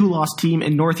teams and a 2-loss team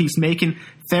in Northeast Macon.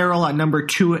 Therrell at number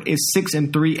 2 is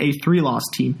 6-3, a 3-loss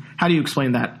team. How do you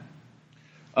explain that?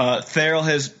 Therrell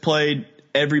has played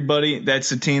everybody.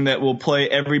 That's a team that will play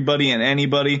everybody and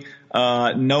anybody.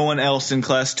 No one else in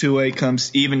Class 2A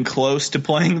comes even close to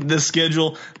playing the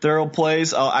schedule Therrell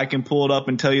plays. I can pull it up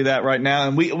and tell you that right now.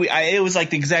 And it was like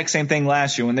the exact same thing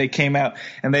last year when they came out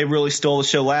and they really stole the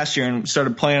show last year and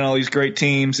started playing all these great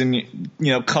teams and,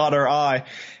 caught our eye.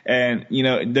 And,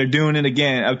 they're doing it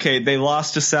again. Okay, they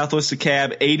lost to Southwest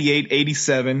DeKalb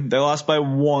 88-87. They lost by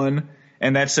 1.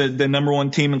 And that's the number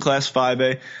 1 team in Class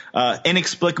 5A.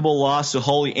 Inexplicable loss to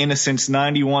Holy Innocents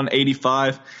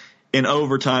 91-85 in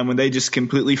overtime when they just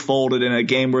completely folded in a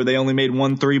game where they only made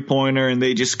 1 3-pointer and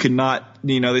they just could not,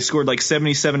 they scored like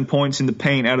 77 points in the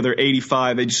paint out of their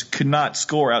 85. They just could not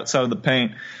score outside of the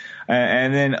paint.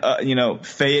 And then,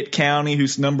 Fayette County,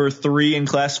 who's number 3 in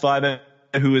Class 5A,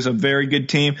 who is a very good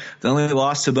team. They only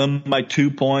lost to them by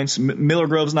 2 points. Miller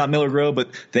Grove's not Miller Grove, but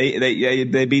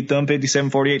they beat them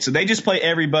 57-48. So they just play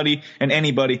everybody and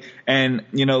anybody. And,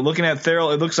 looking at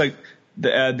Therrell, it looks like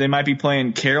they might be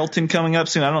playing Carrollton coming up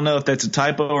soon. I don't know if that's a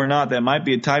typo or not. That might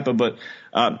be a typo, but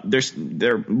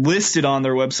they're listed on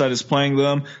their website as playing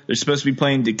them. They're supposed to be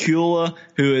playing Decula,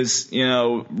 who is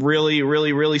really,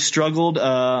 really, really struggled.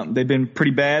 They've been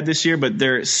pretty bad this year, but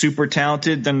they're super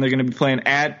talented. Then they're going to be playing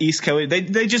at East Kelly.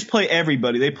 They just play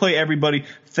everybody. They play everybody.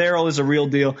 Therrell is a real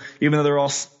deal, even though they're all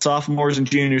sophomores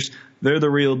and juniors. They're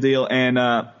the real deal, and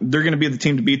they're going to be the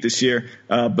team to beat this year.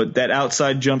 But that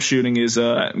outside jump shooting is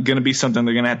going to be something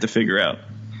they're going to have to figure out.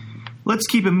 Let's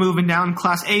keep it moving down.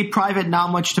 Class A private,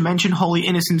 not much to mention. Holy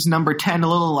Innocents number 10, a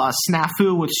little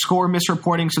snafu with score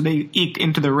misreporting, so they eked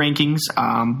into the rankings.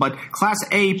 But Class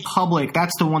A public,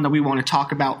 that's the one that we want to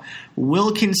talk about.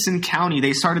 Wilkinson County,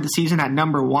 they started the season at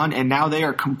number 1, and now they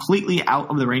are completely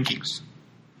out of the rankings.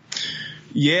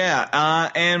 Yeah,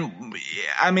 and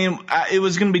I mean, it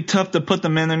was going to be tough to put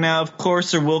them in there now. Of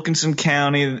course, they're Wilkinson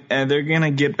County, and they're going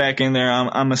to get back in there,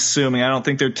 I'm assuming. I don't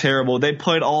think they're terrible. They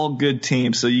played all good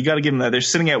teams, so you got to give them that. They're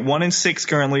sitting at 1-6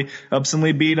 currently. Upson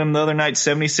Lee beat them the other night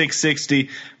 76-60,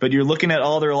 but you're looking at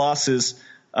all their losses.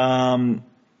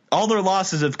 All their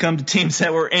losses have come to teams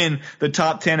that were in the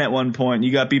top 10 at one point.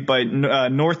 You got beat by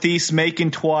Northeast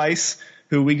Macon twice,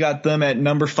 who we got them at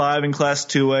number 5 in Class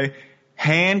 2A.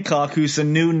 Hancock, who's the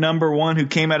new number 1 who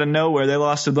came out of nowhere. They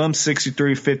lost to them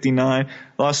 63-59.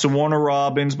 Lost to Warner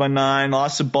Robins by 9.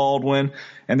 Lost to Baldwin,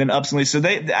 and then Upson Lee. So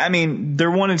they're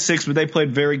 1-6, but they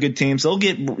played very good teams. They'll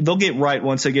get right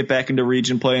once they get back into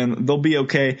region play, and they'll be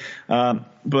okay. They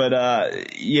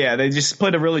just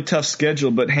played a really tough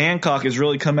schedule. But Hancock has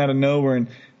really come out of nowhere and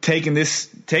taking this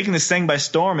thing by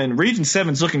storm, and Region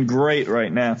 7's looking great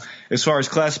right now as far as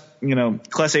Class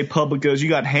A public goes. You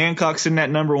got Hancock sitting at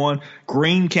number 1,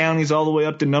 Greene County's all the way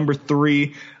up to number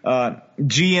 3,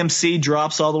 GMC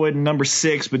drops all the way to number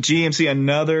 6, but GMC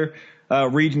another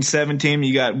Region 7 team.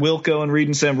 You got Wilco and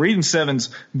Region 7. Region 7's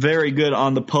very good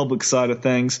on the public side of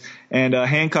things. And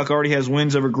Hancock already has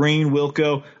wins over Greene,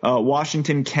 Wilco,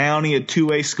 Washington County, a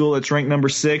 2A school that's ranked number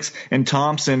 6, and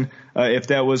Thompson, if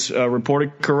that was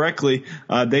reported correctly,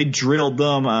 they drilled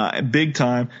them big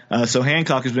time. So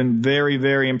Hancock has been very,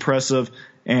 very impressive.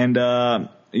 And,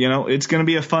 it's going to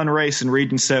be a fun race in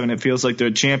Region 7. It feels like the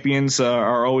champions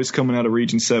are always coming out of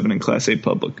Region 7 in Class A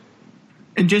public.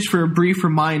 And just for a brief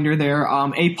reminder there,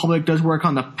 A Public does work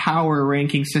on the power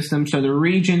ranking system. So the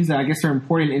regions, I guess, are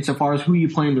important insofar as who you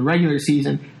play in the regular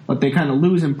season, but they kind of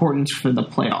lose importance for the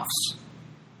playoffs.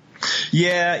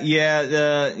 Yeah.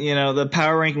 The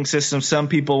power ranking system, some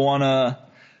people want to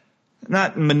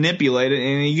not manipulate it,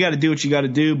 and you got to do what you got to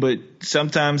do, but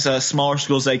sometimes smaller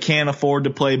schools, they can't afford to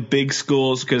play big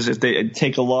schools because if they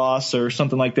take a loss or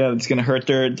something like that, it's going to hurt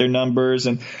their numbers,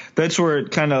 and that's where it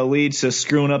kind of leads to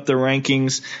screwing up the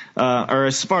rankings. Or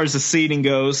as far as the seeding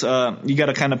goes, you got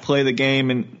to kind of play the game,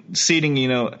 and seeding,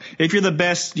 if you're the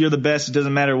best, you're the best. It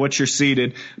doesn't matter what you're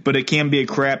seeded, but it can be a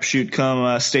crapshoot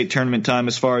come state tournament time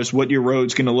as far as what your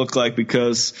road's going to look like,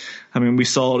 because, we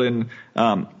saw it in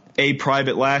A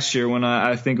private last year when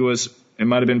I think it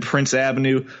might have been Prince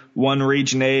Avenue won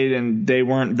Region 8 and they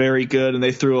weren't very good and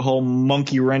they threw a whole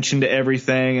monkey wrench into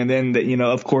everything, and then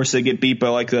of course they get beat by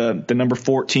like the number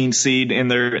 14 seed in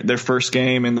their first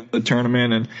game in the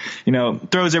tournament,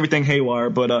 and throws everything haywire.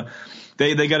 But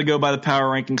they got to go by the power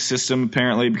ranking system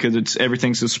apparently, because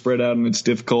everything's so spread out and it's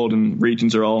difficult and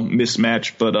regions are all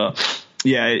mismatched. But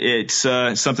it's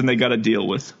something they got to deal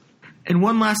with. And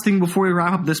one last thing before we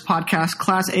wrap up this podcast,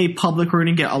 Class A Public, we're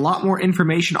going to get a lot more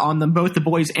information on them, both the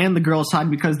boys and the girls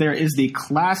side, because there is the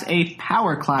Class A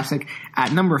Power Classic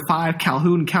at number 5,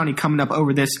 Calhoun County, coming up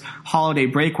over this holiday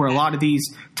break, where a lot of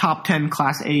these top 10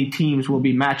 Class A teams will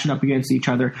be matching up against each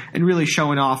other and really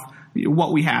showing off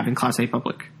what we have in Class A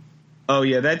Public. Oh,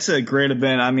 yeah, that's a great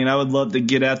event. I would love to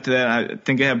get out to that. I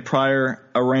think I have prior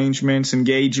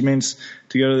engagements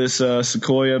to go to this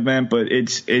Sequoia event, but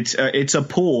it's a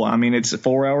pull. It's a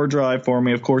 4-hour drive for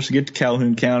me, of course, to get to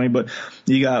Calhoun County, but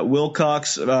you got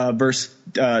Wilcox versus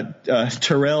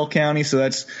Terrell County, so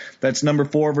that's number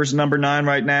 4 versus number 9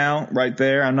 right now, right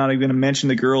there. I'm not even going to mention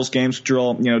the girls' games, which are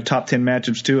all top 10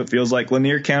 matchups too. It feels like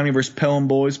Lanier County versus Pelham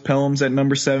boys. Pelham's at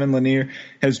number 7. Lanier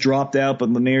has dropped out, but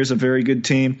Lanier's a very good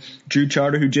team. Drew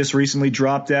Charter, who just recently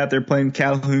dropped out, they're playing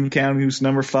Calhoun County, who's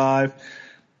number 5.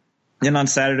 Then on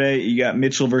Saturday, you got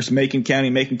Mitchell versus Macon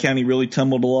County. Macon County really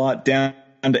tumbled a lot, down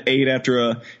to 8 after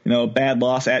a bad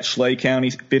loss at Schley County,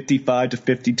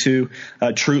 55-52.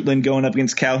 Trutland going up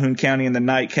against Calhoun County in the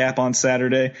nightcap on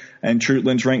Saturday, and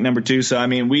Trutland's ranked number 2. So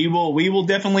we will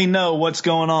definitely know what's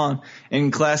going on in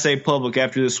Class A Public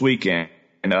after this weekend,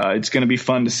 and it's going to be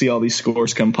fun to see all these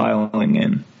scores come piling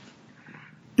in.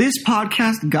 This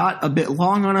podcast got a bit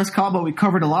long on us, Kyle, but we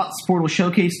covered a lot. Sport will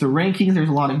showcase the rankings. There's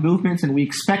a lot of movements, and we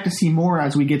expect to see more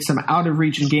as we get some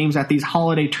out-of-region games at these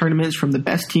holiday tournaments from the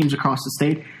best teams across the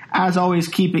state. As always,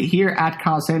 keep it here at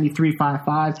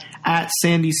KyleSandy355, at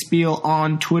Sandy Spiel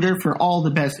on Twitter for all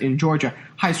the best in Georgia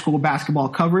high school basketball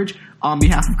coverage. On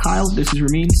behalf of Kyle, this is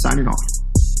Ramin signing off.